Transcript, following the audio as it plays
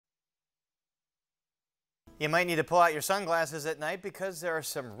You might need to pull out your sunglasses at night because there are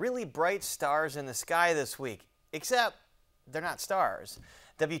some really bright stars in the sky this week. Except they're not stars.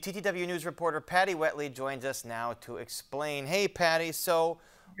 WTTW News reporter Patty Wetli joins us now to explain. Hey, Patty, so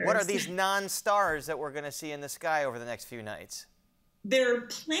what are these non-stars that we're going to see in the sky over the next few nights? They're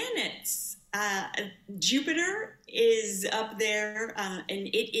planets. Jupiter is up there, and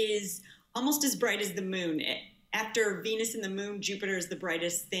it is almost as bright as the moon. After Venus and the moon, Jupiter is the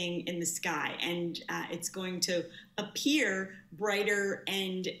brightest thing in the sky, and it's going to appear brighter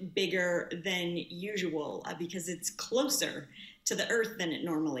and bigger than usual because it's closer to the Earth than it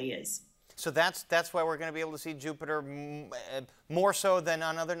normally is. So that's why we're going to be able to see Jupiter more so than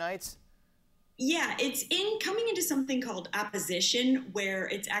on other nights? Yeah, it's coming into something called opposition, where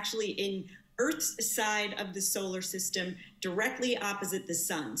it's actually in Earth's side of the solar system, directly opposite the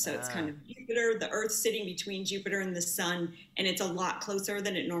sun. So it's kind of Jupiter, the Earth sitting between Jupiter and the sun, and it's a lot closer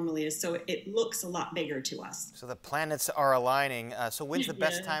than it normally is. So it looks a lot bigger to us. So the planets are aligning. So when's the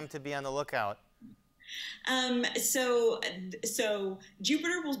best time to be on the lookout? So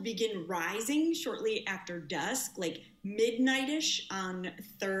Jupiter will begin rising shortly after dusk, like midnight-ish on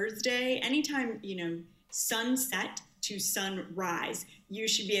Thursday. Anytime, sunset to sunrise, you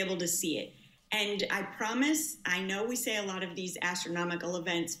should be able to see it. And I promise, I know we say a lot of these astronomical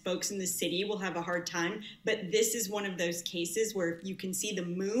events, folks in the city will have a hard time, but this is one of those cases where if you can see the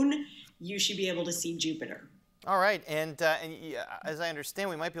moon, you should be able to see Jupiter. All right, and as I understand,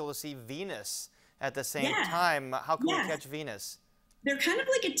 we might be able to see Venus at the same time. How can we catch Venus? They're kind of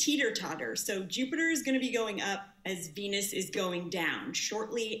like a teeter-totter. So Jupiter is going to be going up as Venus is going down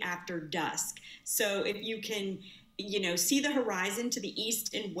shortly after dusk. So if you can, see the horizon to the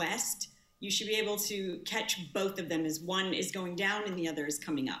east and west, you should be able to catch both of them as one is going down and the other is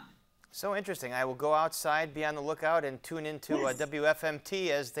coming up. So interesting. I will go outside, be on the lookout, and tune into WFMT,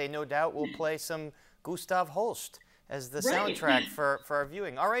 as they no doubt will play some Gustav Holst as the soundtrack for our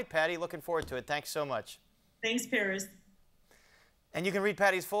viewing. All right, Patty, looking forward to it. Thanks so much. Thanks, Paris. And you can read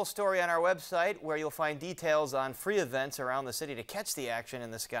Patty's full story on our website, where you'll find details on free events around the city to catch the action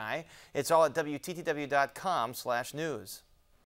in the sky. It's all at WTTW.com/news.